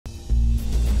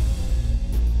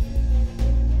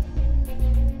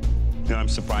No, I'm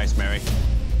surprised, Mary.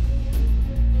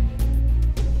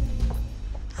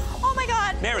 Oh my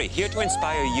God! Mary, here to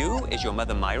inspire you is your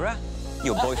mother, Myra,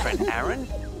 your boyfriend, Aaron,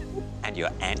 and your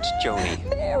Aunt Joni.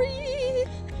 Mary!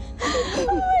 Oh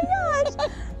my gosh!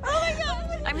 Oh my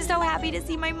gosh! I'm so happy to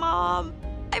see my mom.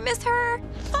 I miss her.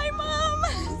 Hi,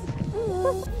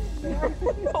 Mom!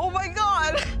 Oh my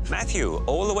God! Matthew,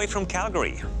 all the way from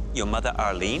Calgary, your mother,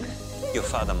 Arlene, your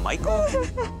father, Michael,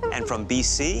 and from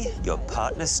BC, your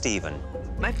partner, Stephen.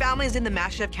 My family's in the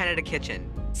MasterChef Canada kitchen.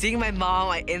 Seeing my mom,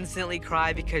 I instantly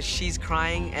cry because she's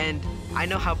crying, and I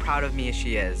know how proud of me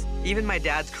she is. Even my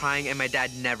dad's crying, and my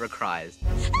dad never cries.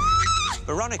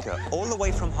 Veronica, all the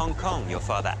way from Hong Kong, your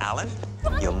father, Alan,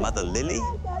 your mother, Lily,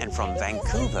 and from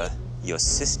Vancouver, your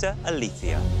sister,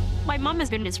 Alethea. My mom has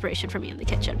been an inspiration for me in the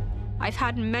kitchen. I've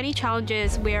had many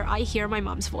challenges where I hear my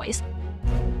mom's voice,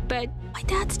 but my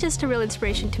dad's just a real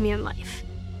inspiration to me in life.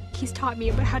 He's taught me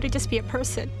about how to just be a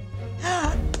person.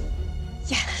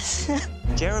 Yes.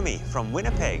 Jeremy, from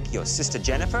Winnipeg, your sister,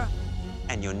 Jennifer,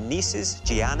 and your nieces,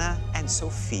 Gianna and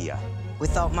Sophia.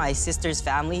 Without my sister's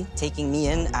family taking me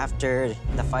in after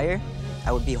the fire,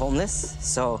 I would be homeless,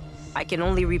 so I can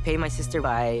only repay my sister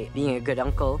by being a good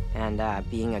uncle and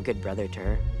being a good brother to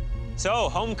her. So,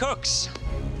 home cooks,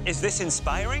 is this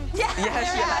inspiring? Yeah,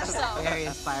 Yes. so. Very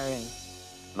inspiring.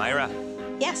 Myra,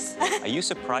 Yes. are you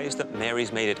surprised that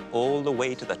Mary's made it all the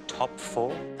way to the top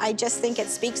 4? I just think it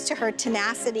speaks to her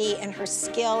tenacity and her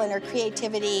skill and her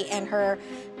creativity and her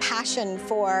passion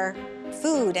for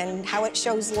food and how it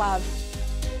shows love.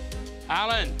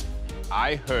 Alan,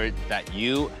 I heard that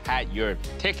you had your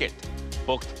ticket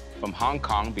booked from Hong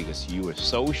Kong because you were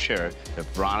so sure that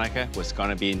Veronica was going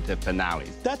to be in the finale.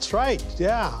 That's right.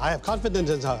 Yeah, I have confidence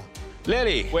in her.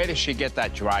 Lily, where did she get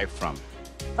that drive from?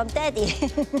 From Daddy.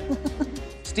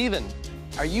 Stephen,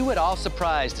 are you at all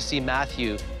surprised to see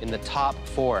Matthew in the top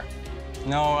 4?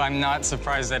 No, I'm not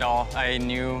surprised at all. I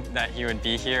knew that he would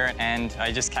be here, and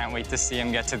I just can't wait to see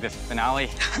him get to the finale.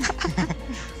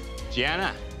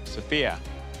 Gianna, Sophia,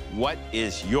 what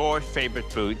is your favorite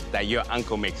food that your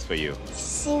uncle makes for you?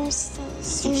 Sushi.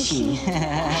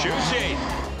 Sushi!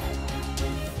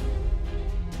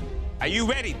 Are you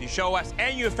ready to show us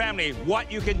and your family what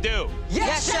you can do?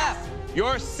 Yes, Chef!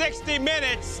 Your 60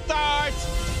 minutes starts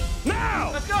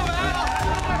now! Let's go,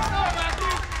 Matthew!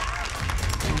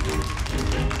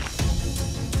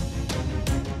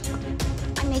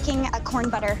 I'm making a corn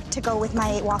butter to go with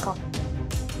my waffle.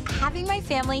 Having my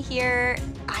family here,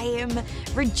 I am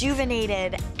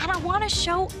rejuvenated, and I want to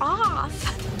show off.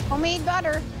 Homemade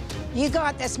butter. You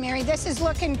got this, Mary. This is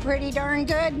looking pretty darn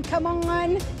good. Come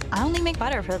on. I only make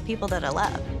butter for the people that I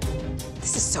love.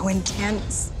 This is so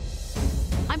intense.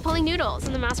 I'm pulling noodles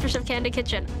in the MasterChef Canada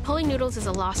kitchen. Pulling noodles is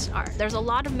a lost art. There's a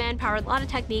lot of manpower, a lot of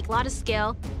technique, a lot of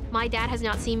skill. My dad has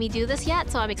not seen me do this yet,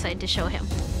 so I'm excited to show him.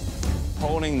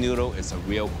 Pulling noodle is a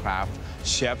real craft.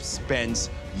 Chef spends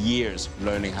years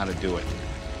learning how to do it.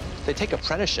 They take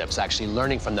apprenticeships, actually,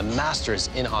 learning from the masters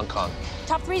in Hong Kong.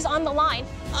 Top 3's on the line.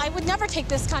 I would never take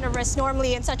this kind of risk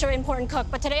normally in such an important cook,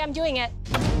 but today I'm doing it.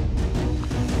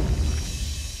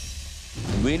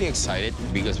 Really excited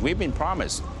because we've been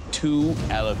promised 2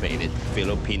 elevated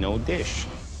Filipino dish.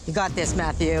 You got this,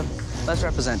 Matthew. Let's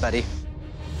represent, buddy.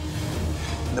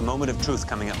 The moment of truth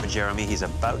coming up for Jeremy. He's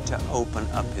about to open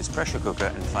up his pressure cooker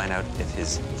and find out if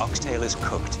his oxtail is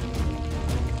cooked.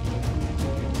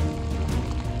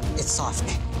 It's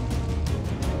soft.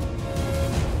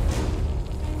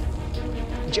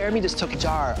 Jeremy just took a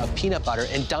jar of peanut butter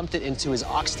and dumped it into his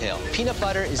oxtail. Peanut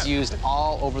butter is used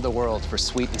all over the world for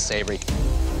sweet and savory.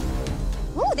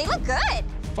 Ooh, they look good.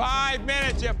 5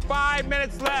 minutes. You have 5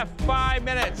 minutes left. 5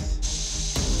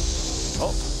 minutes.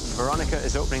 Oh, Veronica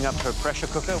is opening up her pressure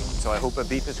cooker, so I hope her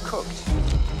beef is cooked.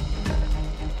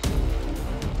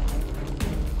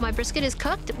 My brisket is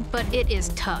cooked, but it is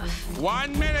tough.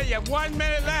 1 minute. You have 1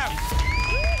 minute left.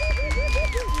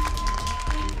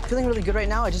 Feeling really good right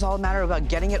now. It's just all a matter about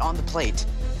getting it on the plate.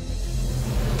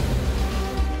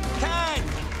 10,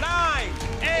 9,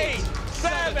 8,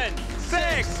 7,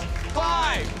 6,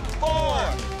 5,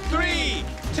 4, 3,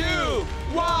 2,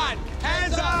 1.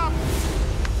 Hands up!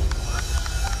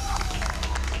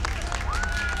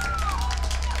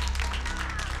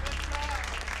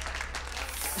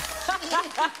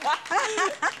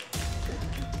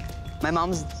 My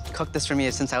mom's cooked this for me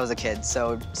since I was a kid,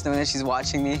 so just knowing that she's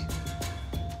watching me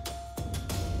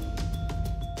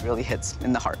really hits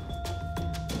in the heart.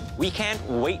 We can't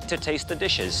wait to taste the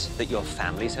dishes that your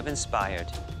families have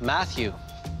inspired. Matthew,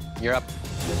 you're up.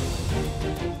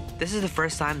 This is the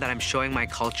first time that I'm showing my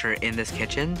culture in this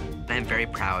kitchen, and I'm very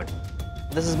proud.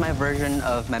 This is my version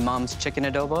of my mom's chicken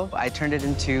adobo. I turned it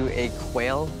into a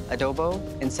quail adobo.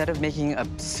 Instead of making a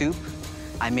soup,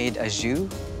 I made a jus,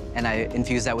 and I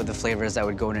infused that with the flavors that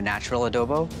would go in a natural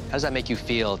adobo. How does that make you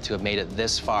feel to have made it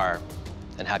this far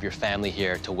and have your family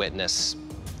here to witness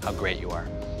how great you are?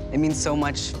 It means so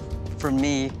much for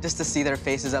me just to see their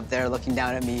faces up there looking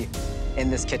down at me in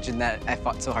this kitchen that I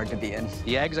fought so hard to be in.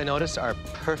 The eggs, I noticed, are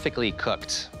perfectly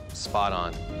cooked. Spot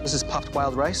on. This is puffed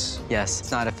wild rice? Yes, it's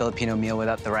not a Filipino meal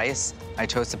without the rice. I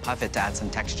chose to puff it to add some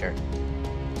texture.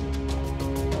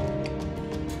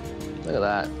 Look at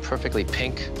that, perfectly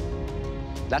pink.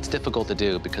 That's difficult to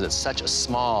do because it's such a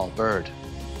small bird.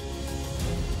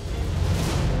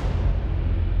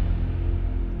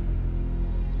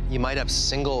 You might have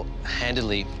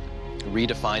single-handedly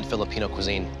redefined Filipino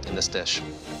cuisine in this dish.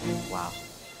 Wow.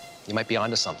 You might be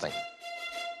onto something.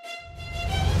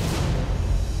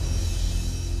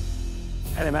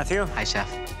 Hey there, Matthew. Hi, Chef.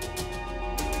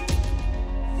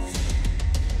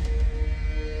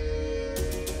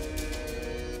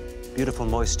 Beautiful,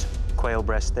 moist quail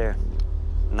breast there.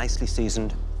 Nicely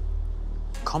seasoned.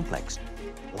 Complex.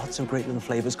 Lots of great little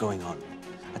flavors going on.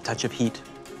 A touch of heat.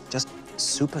 Just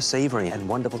super savory and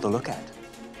wonderful to look at.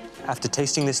 After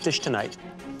tasting this dish tonight,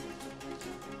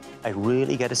 I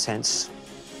really get a sense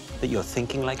that you're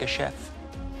thinking like a chef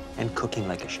and cooking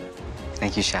like a chef.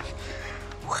 Thank you, Chef.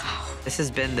 Wow. This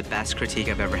has been the best critique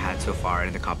I've ever had so far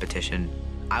in the competition.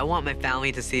 I want my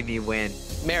family to see me win.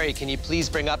 Mary, can you please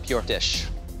bring up your dish?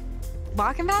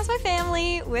 Walking past my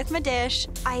family with my dish,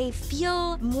 I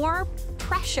feel more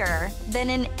pressure than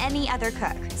in any other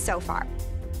cook so far.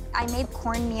 I made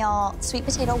cornmeal sweet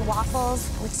potato waffles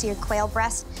with seared quail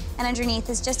breast, and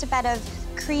underneath is just a bed of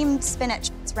creamed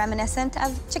spinach. It's reminiscent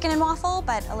of chicken and waffle,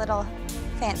 but a little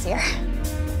fancier.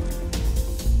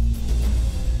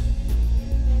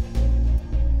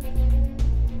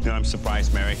 You know, I'm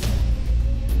surprised, Mary.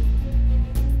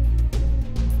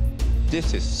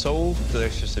 This is so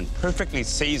delicious and perfectly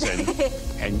seasoned,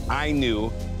 and I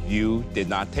knew you did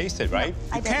not taste it, right?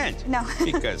 No, you can't. No.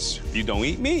 Because you don't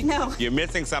eat meat. No. You're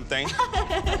missing something.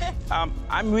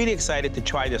 I'm really excited to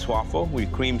try this waffle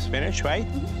with creamed spinach, right?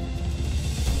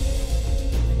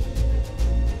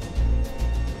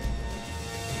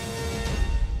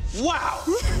 Wow!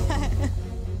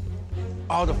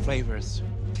 All the flavors,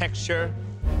 texture,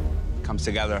 comes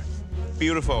together.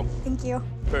 Beautiful. Thank you.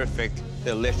 Perfect,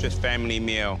 delicious family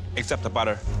meal, except the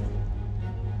butter.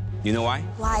 You know why?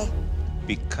 Why?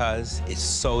 Because it's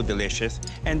so delicious,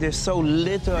 and there's so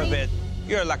little of it.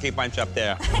 You're a lucky bunch up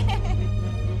there.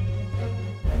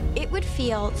 It would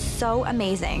feel so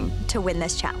amazing to win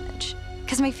this challenge,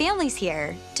 because my family's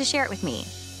here to share it with me.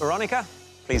 Veronica,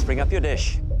 please bring up your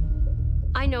dish.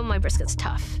 I know my brisket's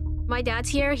tough. My dad's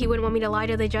here, he wouldn't want me to lie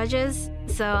to the judges,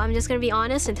 so I'm just gonna be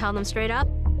honest and tell them straight up.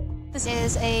 This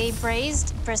is a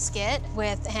braised brisket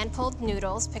with hand-pulled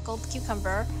noodles, pickled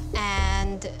cucumber,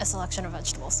 and a selection of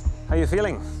vegetables. How are you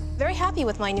feeling? Very happy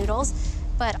with my noodles,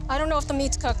 but I don't know if the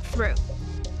meat's cooked through.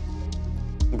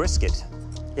 Brisket.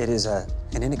 It is an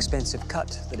inexpensive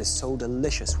cut that is so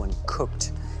delicious when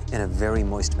cooked in a very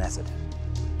moist method.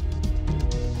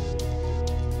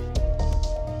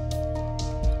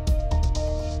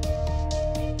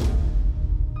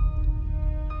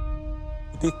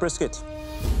 Beef brisket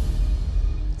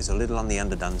is a little on the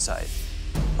underdone side.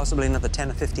 Possibly another 10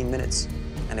 or 15 minutes,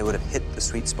 and it would have hit the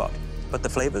sweet spot. But the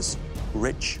flavors,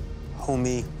 rich,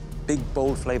 homey, big,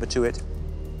 bold flavor to it.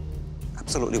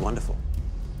 Absolutely wonderful.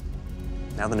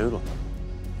 Now the noodle,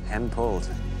 hand-pulled.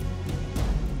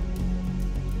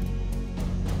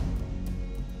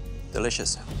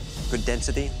 Delicious. Good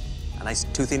density, a nice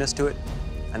toothiness to it,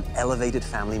 an elevated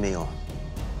family meal.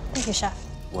 Thank you, Chef.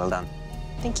 Well done.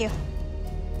 Thank you.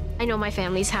 I know my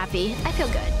family's happy. I feel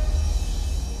good.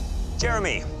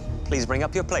 Jeremy, please bring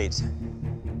up your plate.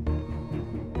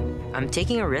 I'm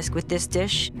taking a risk with this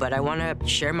dish, but I want to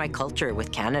share my culture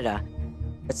with Canada.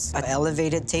 It's an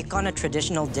elevated take on a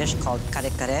traditional dish called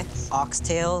Kare-Kare,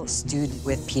 oxtail stewed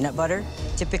with peanut butter.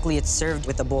 Typically, it's served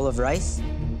with a bowl of rice.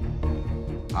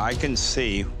 I can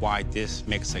see why this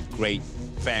makes a great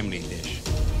family dish.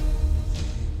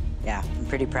 Yeah, I'm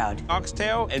pretty proud.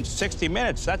 Oxtail in 60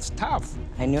 minutes, that's tough.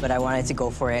 I knew, but I wanted to go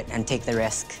for it and take the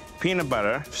risk. Peanut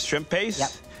butter, shrimp paste,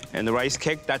 Yep. and the rice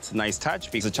cake, that's a nice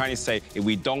touch, because the Chinese say, if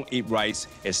we don't eat rice,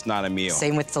 it's not a meal.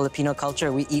 Same with Filipino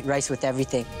culture, we eat rice with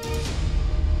everything.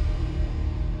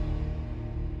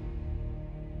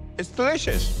 It's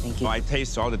delicious. Thank you. I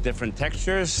taste all the different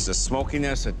textures, the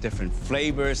smokiness, the different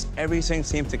flavors. Everything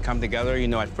seems to come together. You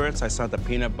know, at first I saw the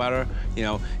peanut butter, you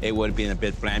know, it would have been a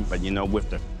bit bland, but you know, with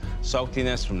the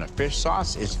saltiness from the fish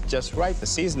sauce is just right, the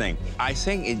seasoning. I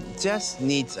think it just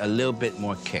needs a little bit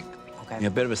more kick. Okay. A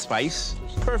bit of a spice.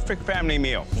 Perfect family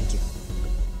meal. Thank you.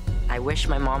 I wish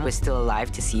my mom was still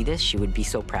alive to see this. She would be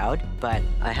so proud, but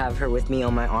I have her with me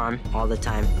on my arm all the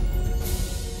time.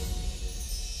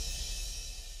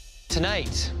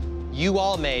 Tonight, you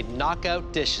all made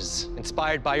knockout dishes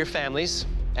inspired by your families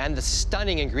and the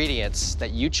stunning ingredients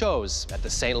that you chose at the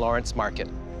St. Lawrence Market.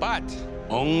 But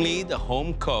only the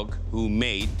home cook who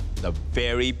made the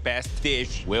very best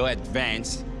dish will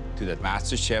advance to the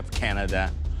MasterChef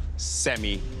Canada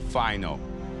semi-final.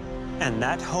 And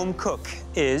that home cook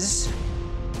is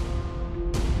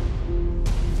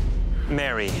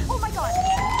Mary. Oh my God.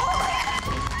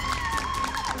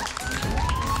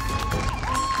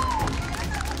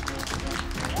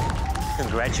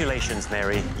 Congratulations,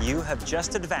 Mary. You have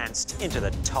just advanced into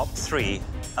the top 3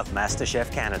 of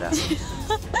MasterChef Canada.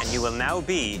 And you will now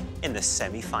be in the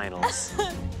semi-finals.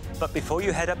 But before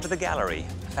you head up to the gallery,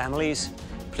 families,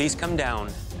 please come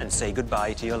down and say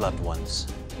goodbye to your loved ones.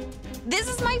 This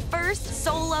is my first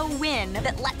solo win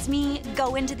that lets me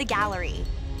go into the gallery.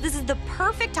 This is the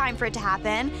perfect time for it to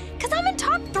happen, because I'm in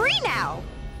top 3 now.